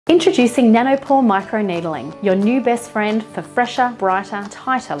Introducing Nanopore Micro-Needling, your new best friend for fresher, brighter,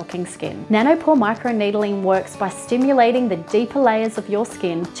 tighter looking skin. Nanopore Micro-Needling works by stimulating the deeper layers of your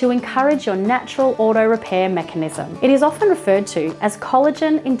skin to encourage your natural auto-repair mechanism. It is often referred to as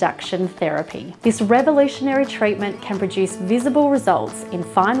Collagen Induction Therapy. This revolutionary treatment can produce visible results in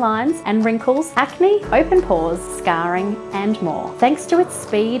fine lines and wrinkles, acne, open pores, scarring, and more. Thanks to its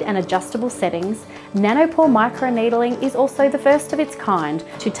speed and adjustable settings, Nanopore Micro-Needling is also the first of its kind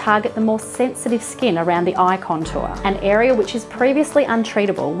to target the more sensitive skin around the eye contour, an area which is previously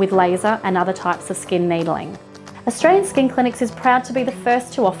untreatable with laser and other types of skin needling. Australian Skin Clinics is proud to be the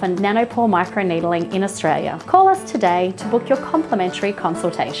first to offer Nanopore Micro-Needling in Australia. Call us today to book your complimentary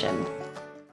consultation.